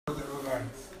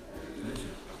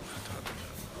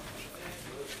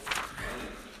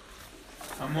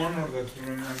I'm honored that you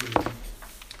remember.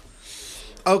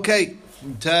 Okay,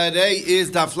 today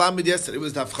is Daf Lamed. Yesterday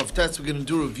was Daf Chavtes. We're going to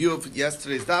do a review of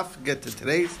yesterday's Daf, get to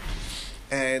today's,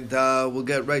 and we'll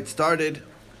get right started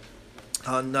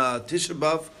on Tisha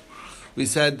B'Av. We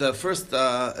said the first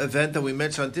event that we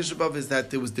mentioned on Tisha B'Av is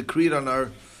that it was decreed on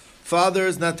our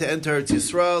fathers not to enter Eretz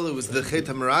Yisrael. It was the Chet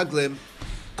HaMeraglim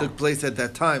took place at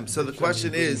that time. So the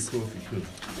question is,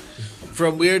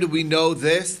 from where do we know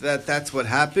this, that that's what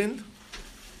happened?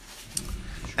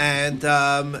 And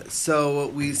so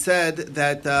we said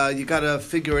that you got to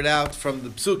figure it out from the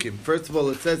psukim. First of all,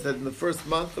 it says that in the first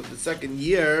month of the second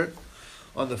year,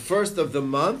 on the first of the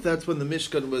month, that's when the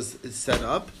Mishkan was set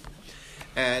up.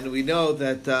 And we know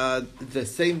that the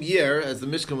same year as the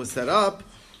Mishkan was set up,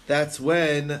 that's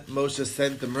when Moshe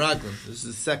sent the Meraglim. This is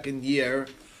the second year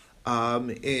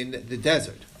in the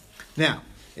desert. Now,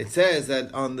 it says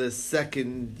that on the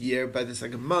second year, by the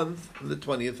second month, on the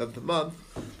 20th of the month,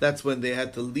 that's when they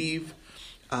had to leave.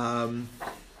 The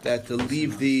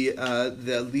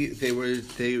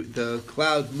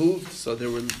cloud moved, so they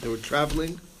were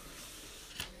traveling.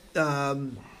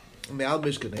 Me'al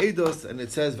Mishkan Eidos, and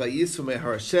it says Vayisu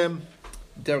Mehar Hashem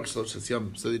Derech Shloshas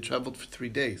Yom. So they traveled for 3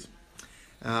 days.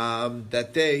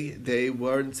 That day they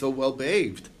weren't so well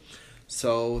behaved,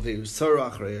 so they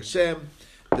Sarach Rei Hashem.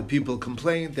 The people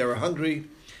complained, they were hungry,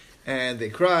 and they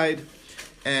cried,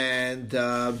 and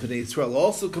Bnei Yisrael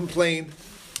also complained.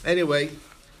 Anyway,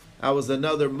 that was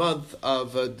another month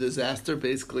of a disaster.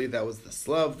 Basically, that was the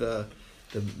slav, the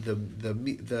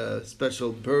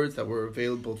special birds that were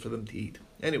available for them to eat.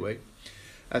 Anyway,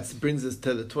 that brings us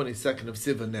to the 22nd of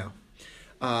Sivan now.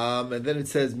 And then it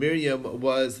says Miriam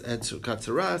was at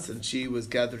Katsaras, and she was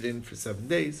gathered in for 7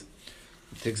 days.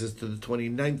 It takes us to the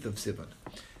 29th of Sivan.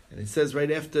 And it says right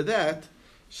after that,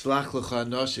 Shlach Lecha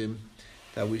Noshim,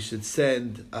 that we should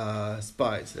send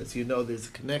spies. As you know, there's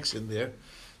a connection there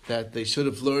that they should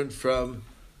have learned from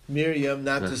Miriam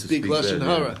not to speak Lashon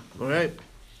Hara. All right?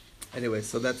 Anyway,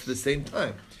 so that's the same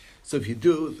time. So if you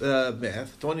do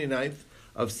math, 29th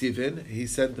of Sivan, he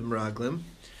sent the Meraglim.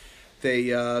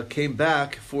 They came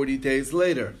back 40 days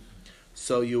later.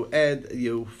 So you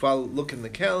look in the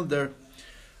calendar,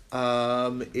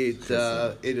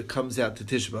 it comes out to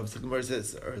Tisha B'Av. So the Gemara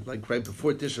says, or like right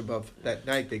before Tisha B'Av, that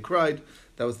night they cried,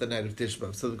 that was the night of Tisha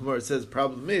B'Av. So the Gemara says,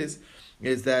 problem is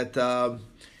that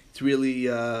it's really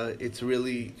a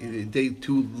day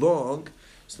too long.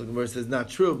 So the Gemara says not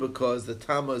true, because the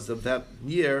Tammuz of that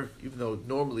year, even though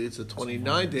normally it's a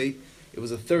 29-day, it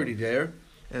was a 30-day,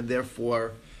 and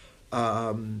therefore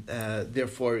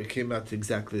it came out to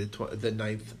exactly the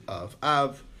 9th of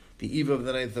Av, the eve of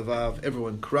the 9th of Av.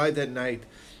 Everyone cried that night,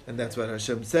 and that's what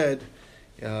Hashem said,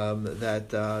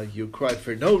 that you cried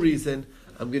for no reason.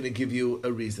 I'm going to give you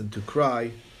a reason to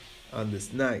cry on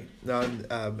this night. Now,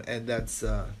 and that's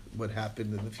what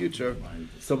happened in the future.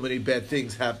 So many bad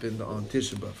things happened on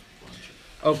Tisha B'Av.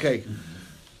 Okay,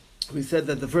 we said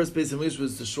that the first Beis Hamikdash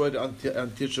was destroyed on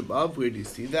Tisha B'Av. Where do you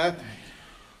see that?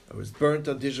 It was burnt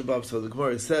on Tisha B'Av. So the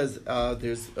Gemara says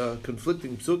there's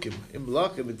conflicting psukim. In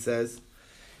Malachim it says,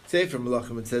 Sefer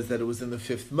Malachim, it says that it was in the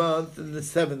 5th month, and the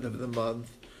 7th of the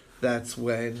month, that's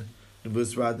when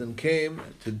Nebuzaradan came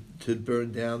to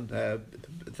burn down the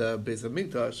Beis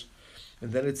Hamikdash.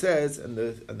 And then it says, in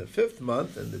the 5th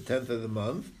month, and the 10th of the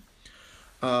month,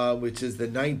 which is the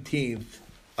 19th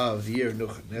of the year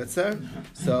Nebuchadnezzar,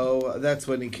 so that's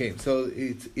when he came. So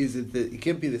it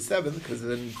can't be the 7th, because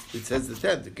then it says the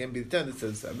 10th. It can't be the 10th, it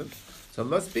says the 7th. So it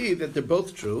must be that they're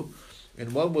both true,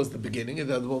 and one was the beginning, and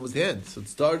the other one was the end. So it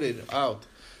started out,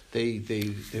 they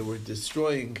were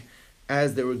destroying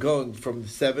as they were going from the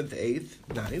 7th, 8th,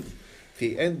 9th,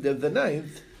 the end of the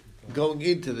 9th, going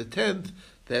into the 10th.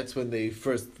 That's when they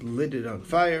first lit it on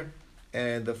fire,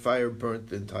 and the fire burnt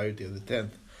the entirety of the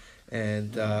 10th.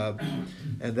 And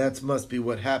that must be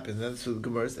what happened. That's what the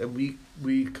Gemara says. And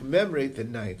we commemorate the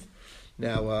 9th.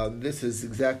 Now, this is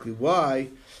exactly why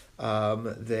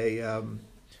Rabbi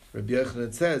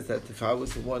Yochanan says that if I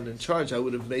was the one in charge, I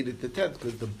would have made it the 10th,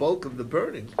 because the bulk of the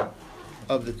burning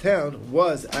of the town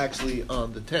was actually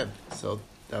on the 10th. So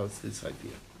that was his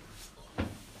idea.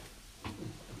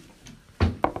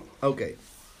 Okay.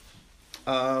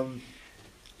 The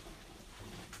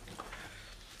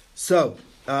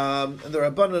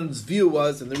Rabbanan's view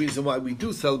was, and the reason why we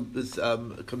do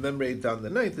commemorate on the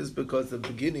 9th is because the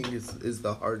beginning is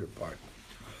the harder part.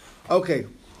 Okay,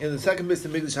 in the second Beis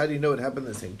Hamikdash, how do you know it happened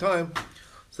at the same time?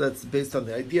 So that's based on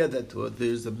the idea that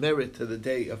there's a merit to the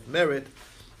day of merit,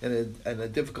 and a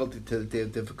difficulty to the day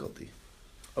of difficulty.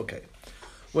 Okay.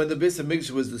 when the Beis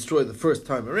Hamikdash was destroyed the first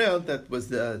time around, that was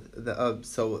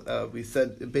we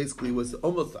said it basically was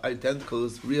almost identical. It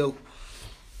was real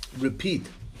repeat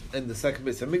in the second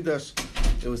Beis Hamikdash.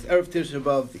 It was Erev Tisha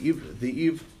B'Av, the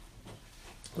Eve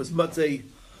was Matzah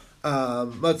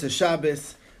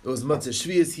Shabbos. It was Matzah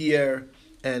Shvius year,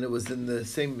 and it was in the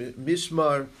same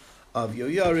Mishmar of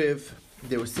Yoyariv.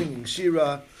 They were singing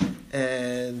Shira,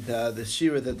 and the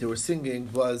Shira that they were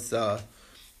singing was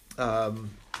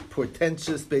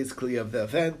portentous, basically, of the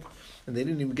event, and they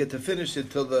didn't even get to finish it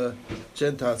till the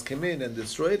Gentiles came in and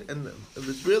destroyed. And it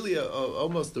was really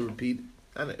almost a repeat.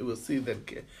 And we'll see that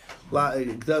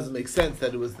it doesn't make sense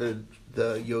that it was the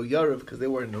Yoyariv because they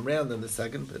weren't around in the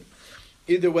second. But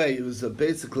either way, it was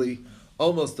basically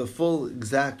almost a full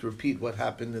exact repeat what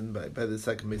happened by the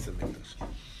second Beis Hamikdash.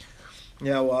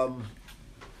 Now,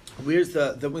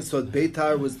 then we saw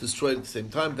Beitar was destroyed at the same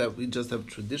time. That we just have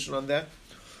tradition on that.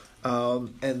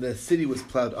 And the city was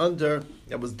plowed under.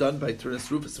 That was done by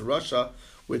Turnus Rufus in Russia,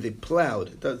 where they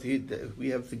plowed.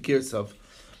 We have the gears of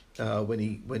when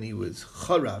he was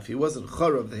charav. He wasn't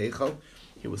charav the heichal.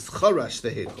 He was charash the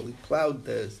heichal. He plowed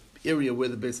the area where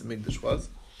the Beis Hamikdash was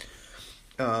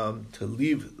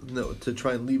to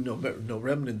try and leave no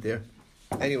remnant there.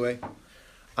 Anyway,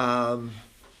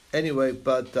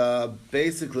 but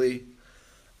basically,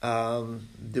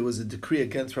 there was a decree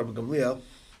against Rabbi Gamliel,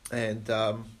 and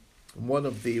one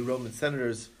of the Roman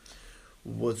senators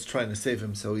was trying to save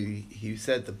him. So he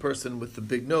said the person with the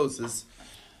big nose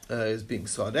is being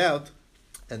sought out,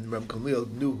 and Rabbi Gamliel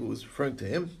knew who was referring to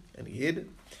him, and he hid it.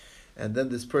 And then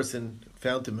this person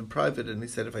found him in private, and he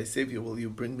said, "If I save you, will you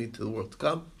bring me to the world to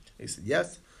come?" He said,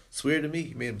 "Yes, swear to me."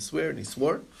 He made him swear, and he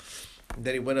swore. And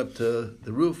then he went up to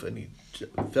the roof, and he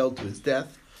fell to his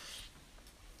death.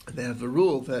 And they have a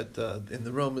rule that in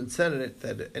the Roman Senate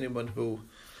that anyone who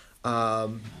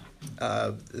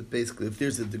basically, if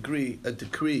there's a decree,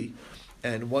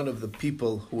 and one of the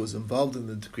people who was involved in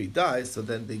the decree dies, so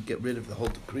then they get rid of the whole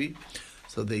decree.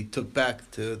 So they took back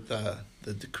to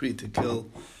the decree to kill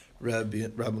Rabbi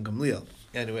Gamliel.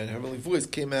 Anyway, a heavenly voice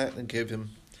came out and gave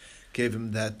him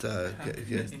that. How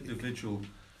can an individual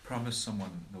promise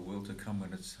someone the will to come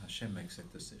when it's Hashem makes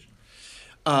that decision?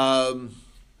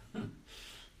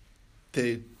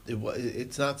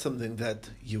 It's not something that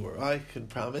you or I can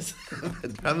promise.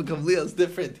 Rabbi Gamliel is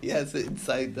different. He has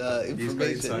inside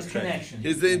information.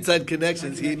 His inside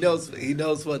connections. He knows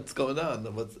what's going on.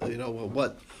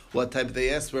 What type they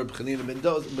asked Reb Chanina ben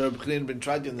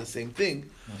Tradian the same thing,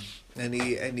 and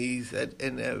he said,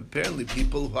 and apparently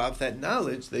people who have that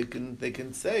knowledge they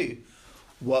can say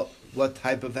what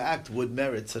type of act would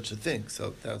merit such a thing.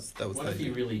 So that was. What if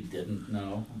he really didn't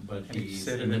know, but he's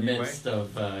said in the anyway? midst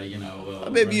of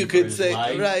maybe you could say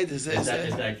life? right. Is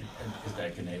that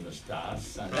Knevus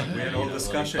Das? We had a whole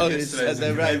discussion yesterday. Is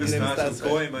Knevus Das a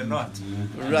goyim or not?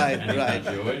 Right.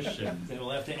 Jewish. They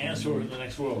will have to answer in the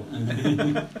next world.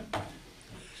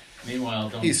 Meanwhile,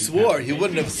 he swore. He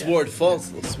wouldn't have swore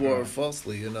falsely.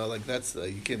 That's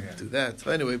you can't do that.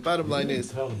 So anyway, bottom line is,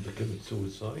 tell him to commit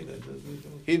suicide.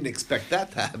 He didn't expect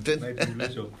that to happen. Maybe you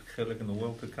lose your chilek in the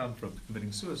world to come from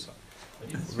committing suicide.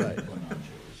 Right.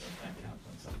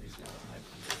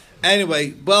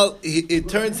 Anyway, well, it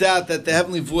turns out that the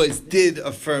heavenly voice did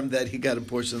affirm that he got a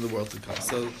portion of the world to come.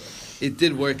 So it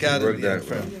did work out in the end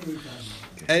for him.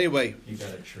 Anyway. You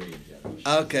got a tree.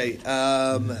 Okay.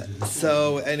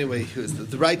 So anyway, who's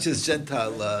the righteous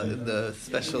Gentile in the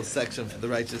special section for the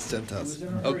righteous Gentiles?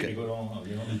 Okay.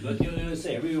 But you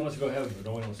say everyone wants to go to heaven, but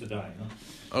no one wants to die. No?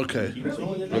 Okay.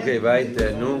 Okay,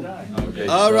 weiter, nun. Okay.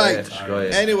 All right.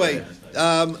 Steuer. Anyway,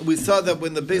 we saw that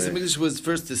when the Beis Hamikdash was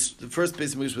the first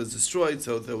Beis Hamikdash was destroyed,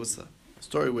 so there was a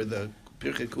story where the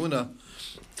Pirkei Kuna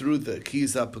threw the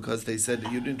keys up because they said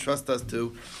you didn't trust us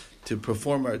to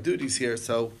perform our duties here,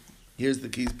 so here's the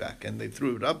keys back. And they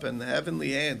threw it up, and the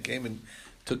heavenly hand came and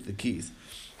took the keys.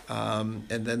 And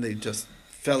then they just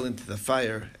fell into the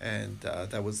fire, and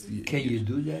that was... Can you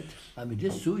do that? I mean,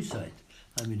 this is suicide.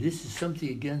 I mean, this is something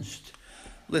against...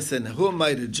 Listen, who am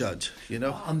I to judge,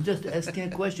 I'm just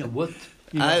asking a question. What...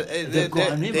 They knew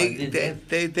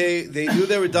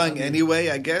they were dying anyway,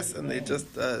 I guess, and they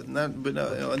just and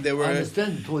they were. I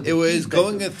understand. It was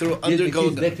going through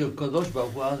undergoing. Back to Kadosh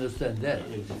Baruch Hu, I understand that.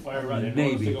 It was a fire run. They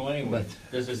Maybe, to go anyway. but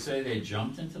Does it say they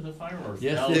jumped into the fire or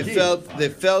Yes, fell they into did. They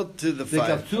the fire? fell to the they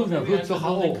fire. kaftu Maybe now. that's the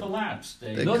building collapsed. No.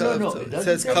 It It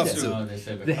says doesn't say kaftu. that. No, they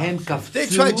say The hand kaftu. They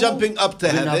tried jumping up to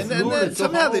heaven, and then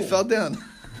somehow they fell down.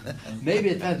 Maybe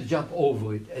they tried to jump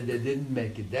over it, and they didn't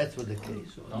make it. That's what the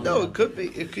case was. No, it could be.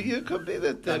 It could be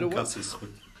that it was.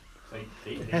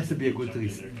 It has to be a good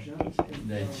reason.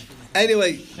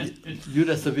 Anyway,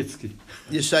 Yudah Savitsky.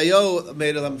 Yeshayahu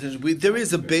made a there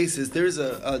is a basis, there is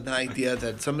an idea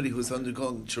that somebody who's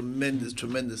undergoing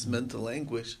tremendous mental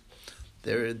anguish,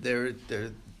 they're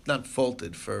not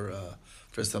faulted for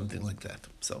something like that.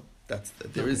 So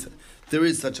there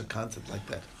is such a concept like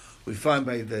that. We find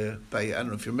by I don't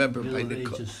know if you remember by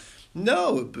Nicanor.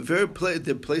 No,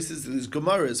 the places there's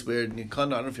Gemaras where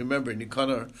Nicanor, I don't know if you remember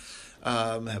Nicanor.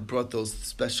 Have brought those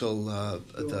special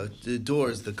the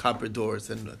doors, the copper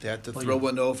doors, and they had to throw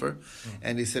one over.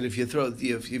 And he said, if you're going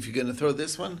to throw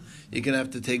this one, you're going to have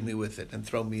to take me with it and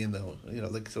throw me in the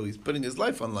so he's putting his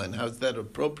life online. How's that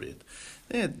appropriate?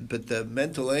 Yeah, but the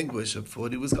mental anguish of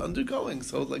what he was undergoing.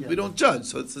 So we don't judge.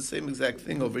 So it's the same exact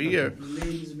thing over here. The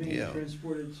ladies being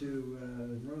transported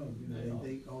to Rome,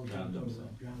 they all drowned themselves.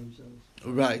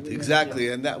 Right, exactly,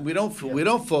 and that we don't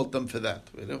fault them for that.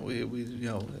 We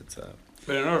it's.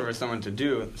 But in order for someone to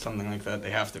do something like that,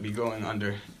 they have to be going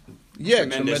under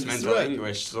tremendous mental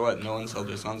anguish. So what? No one's held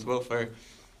responsible for.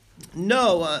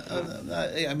 No,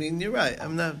 I mean you're right.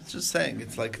 I'm not just saying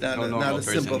it's like not a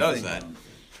simple does thing. That.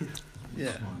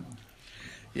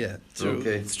 Yeah, true.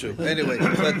 Okay. It's true. Anyway,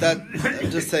 but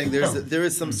I'm just saying there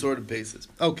is some sort of basis.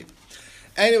 Okay.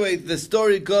 Anyway, the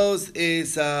story goes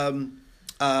is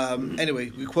anyway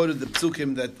we quoted the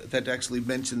psukim that actually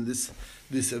mentioned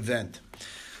this event.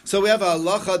 So we have a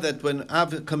halacha that when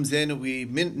Av comes in, we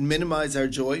minimize our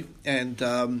joy, and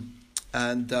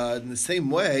in the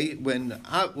same way, when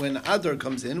Adar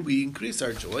comes in, we increase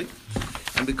our joy.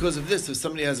 And because of this, if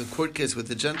somebody has a court case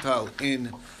with a Gentile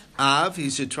in Av,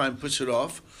 he should try and push it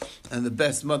off. And the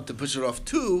best month to push it off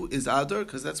to is Adar,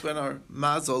 because that's when our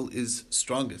mazel is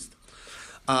strongest.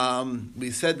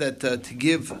 We said that to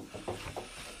give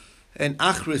an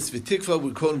achris v'tikva,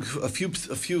 we quote a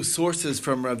few sources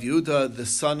from Rav Yehuda, the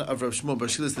son of Rav Shmuel Bar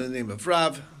Shilas, in the name of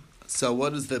Rav. So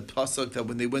what is the pasuk that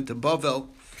when they went to Bavel,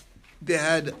 they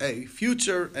had a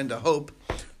future and a hope.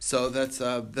 So that's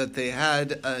that they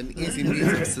had an easy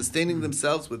means of sustaining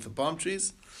themselves with the palm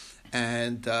trees,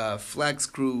 and flax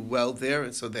grew well there,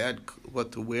 and so they had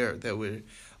what to wear. That were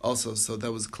also so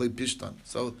that was klei pishtan.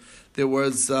 So there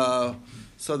was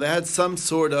so they had some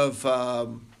sort of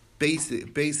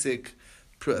basic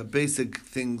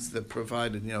things that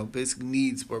provided, basic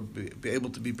needs were be able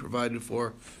to be provided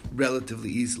for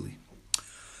relatively easily.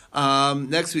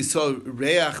 Next we saw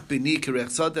Reach Bini Reach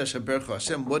Sadesh Habercha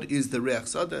Hashem. What is the Reach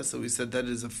Sadesh? So we said that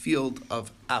is a field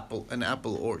of an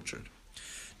apple orchard.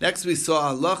 Next we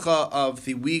saw halacha of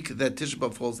the week that Tisha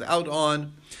B'Av falls out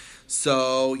on.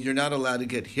 So you're not allowed to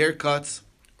get haircuts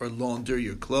or launder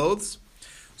your clothes.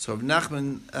 So Rav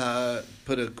Nachman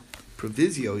put a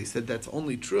provisio. He said that's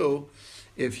only true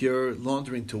if you're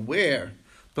laundering to wear,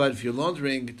 but if you're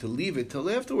laundering to leave it till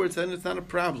afterwards, then it's not a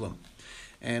problem.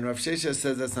 And Rav Shesha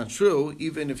says that's not true.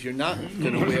 Even if you're not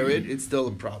going to wear it, it's still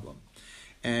a problem.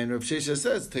 And Rav Shesha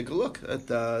says, take a look at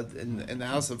in the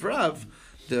house of Rav,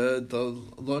 the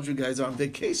laundry guys are on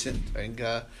vacation during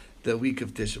the week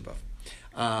of Tisha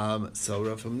B'Av. So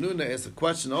Rav Hamnuna asked a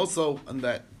question also on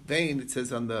that vein. It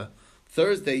says on the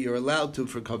Thursday you're allowed to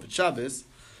for Kavod Shabbos.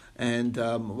 And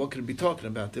what could it be talking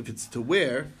about? If it's to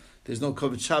wear, there's no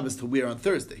Kavod Shabbos to wear on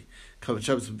Thursday. Kavod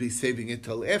Shabbos would be saving it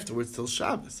till afterwards, till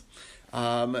Shabbos.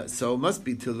 So it must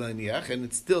be till Laniach, and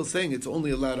it's still saying it's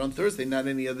only allowed on Thursday, not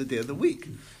any other day of the week.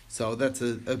 So that's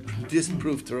a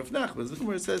disproof to Rav Nachman. The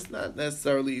Gemara says not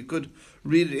necessarily. You could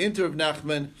read it into Rav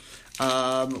Nachman.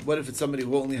 What if it's somebody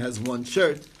who only has one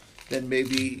shirt? Then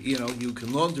maybe you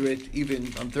can launder it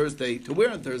even on Thursday to wear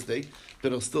on Thursday, but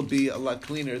it'll still be a lot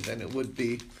cleaner than it would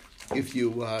be if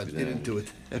you didn't do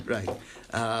it right.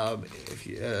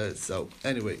 So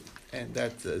anyway, and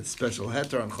that's a special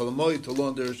heter on Cholamoy to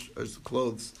launder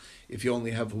clothes if you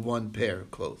only have one pair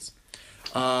of clothes.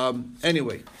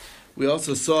 Anyway, we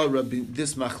also saw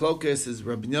this machlokes is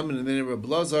Rabbi Yamin and then Rabbi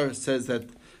Lazar says that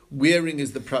wearing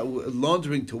is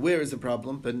laundering to wear is a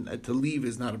problem, but to leave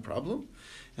is not a problem.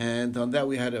 And on that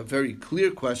we had a very clear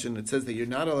question. It says that you're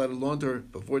not allowed to launder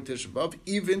before Tisha B'Av,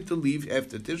 even to leave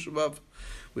after Tisha B'Av,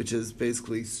 which is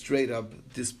basically straight up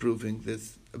disproving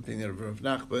this opinion of Rav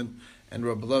Nachman and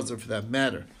Rabbi Lazar for that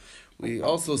matter. We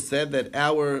also said that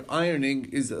our ironing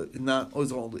is not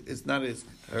as,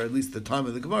 or at least the time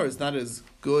of the Gemara, is not as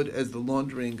good as the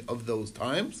laundering of those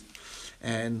times.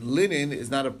 And linen is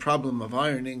not a problem of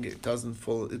ironing. It doesn't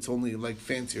fall. It's only like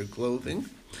fancier clothing.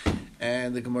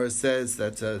 And the Gemara says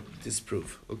that's a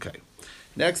disproof. Okay.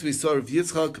 Next we saw Rav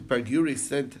Yitzchak Bar Guri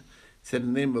said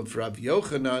in the name of Rav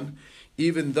Yochanan,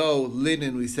 even though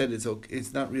linen, we said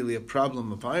it's not really a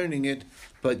problem of ironing it,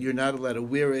 but you're not allowed to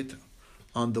wear it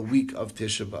on the week of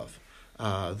Tisha B'Av.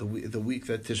 the week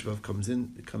that Tisha B'Av comes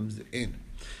in.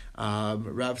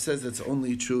 Rav says it's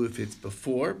only true if it's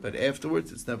before, but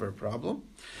afterwards it's never a problem.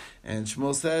 And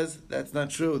Shmuel says that's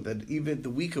not true. That even the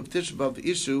week of Tisha B'Av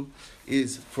issue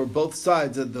is for both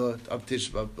sides of Tisha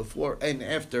B'Av. Before and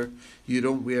after, you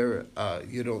don't wear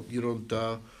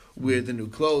wear the new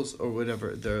clothes or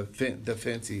whatever, the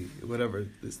fancy whatever,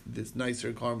 this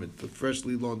nicer garment, the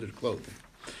freshly laundered clothing.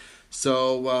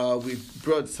 So we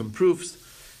brought some proofs.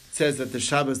 It says that the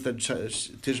Shabbos that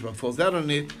Tisha B'Av falls out on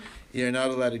it, you're not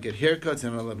allowed to get haircuts,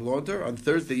 you're not allowed to launder. On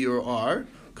Thursday you are,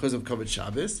 because of Kavod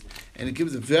Shabbos, and it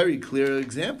gives a very clear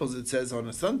examples. It says on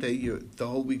a Sunday, the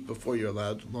whole week before you're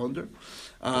allowed to launder,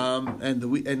 and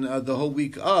the whole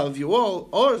week of you all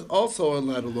are also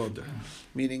allowed to launder,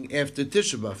 meaning after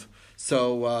Tisha B'Av.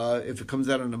 So if it comes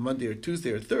out on a Monday or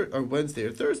Tuesday or Wednesday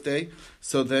or Thursday,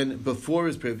 so then before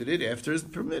is prohibited, after is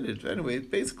permitted. Anyway, it's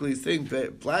basically saying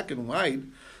black and white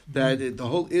that the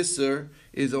whole Isser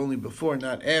is only before,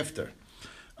 not after.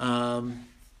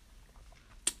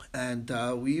 And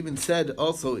we even said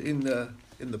also in the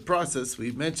process,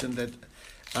 we mentioned that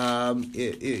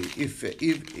if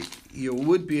you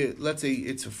would be, let's say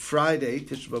it's a Friday,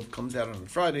 Tisha B'Av comes out on a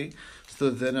Friday, so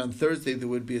then on Thursday there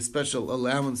would be a special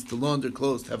allowance to launder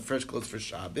clothes, to have fresh clothes for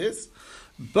Shabbos,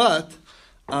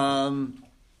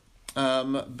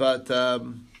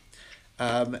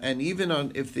 and even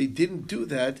on if they didn't do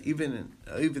that, even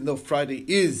though Friday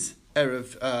is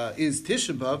Erev is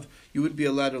Tisha B'Av, you would be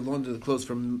allowed to launder the clothes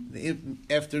from the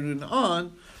afternoon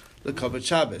on the Kavod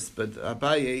Shabbos. But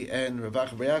Abaye and Rav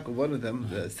Acha Bar Yaakov, one of them,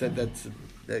 said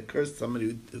that cursed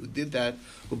somebody who did that,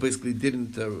 who basically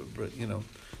didn't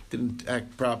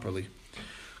act properly.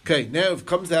 Okay, now if it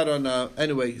comes out on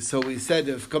anyway, so we said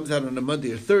if it comes out on a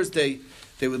Monday or Thursday,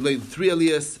 they would lay 3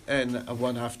 aliyahs and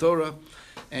 1 haftorah,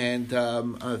 and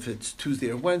if it's Tuesday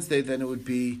or Wednesday, then it would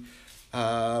be 1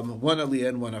 aliyah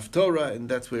and 1 haftorah, and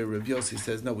that's where Rav Yossi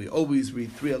says no, we always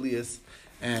read 3 aliyahs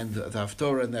and the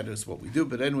haftorah, and that is what we do.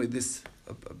 But anyway,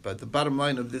 but the bottom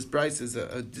line of this price is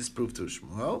a disproof to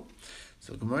Shmuel.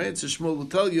 So Gemara Shmuel will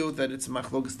tell you that it's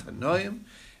machlokas tanoim,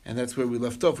 and that's where we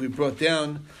left off. We brought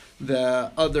down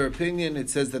the other opinion. It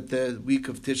says that the week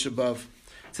of Tisha B'Av,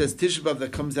 it says Tisha B'Av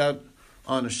that comes out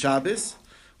on a Shabbos,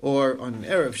 or on an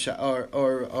Erev,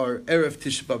 or Erev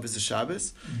Tisha B'Av is a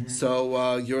Shabbos. Mm-hmm.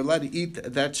 So you're allowed to eat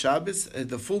that Shabbos,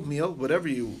 the full meal, whatever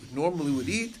you normally would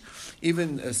eat,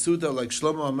 even a Suda like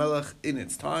Shlomo HaMelech in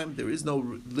its time. There is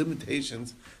no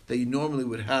limitations that you normally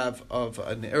would have of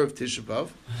an Erev Tisha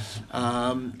B'Av.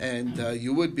 And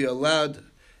you would be allowed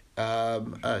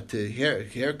to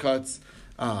haircuts,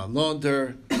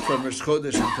 launder from Rosh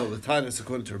Chodesh until the Tanis,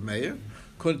 according to Meir.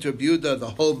 According to Rabbi Yehuda, the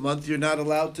whole month you're not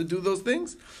allowed to do those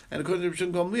things, and according to Rabbi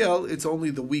Shimon Gamliel, it's only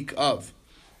the week of.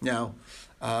 Now,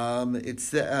 we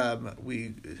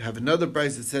have another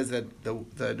price that says that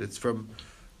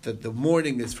the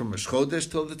morning is from Rosh Chodesh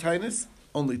till the Tanis,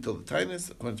 only till the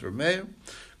Tanis, according to Rabbi Meir.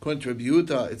 According to Rabbi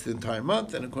Yehuda, it's the entire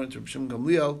month, and according to Rabbi Shimon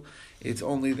Gamliel, it's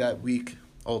only that week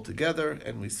altogether.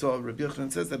 And we saw Rabbi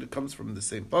Yochanan says that it comes from the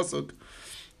same pasuk,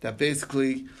 that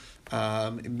basically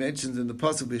it mentions in the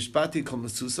pasuk Bishpati Kol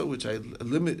Mesusa, which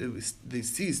they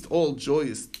ceased all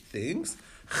joyous things.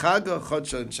 Chaga,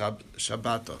 Chodsha, and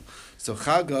Shabbata. So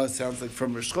Chaga sounds like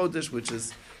from Rosh Chodesh, which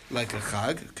is like a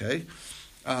Chag. Okay,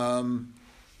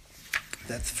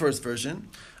 that's the first version.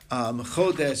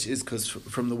 Chodesh is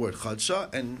from the word Chodsha,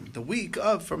 and the week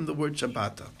of from the word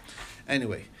Shabbata.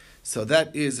 Anyway, so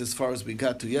that is as far as we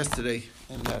got to yesterday,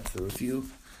 and that's the review.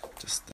 Just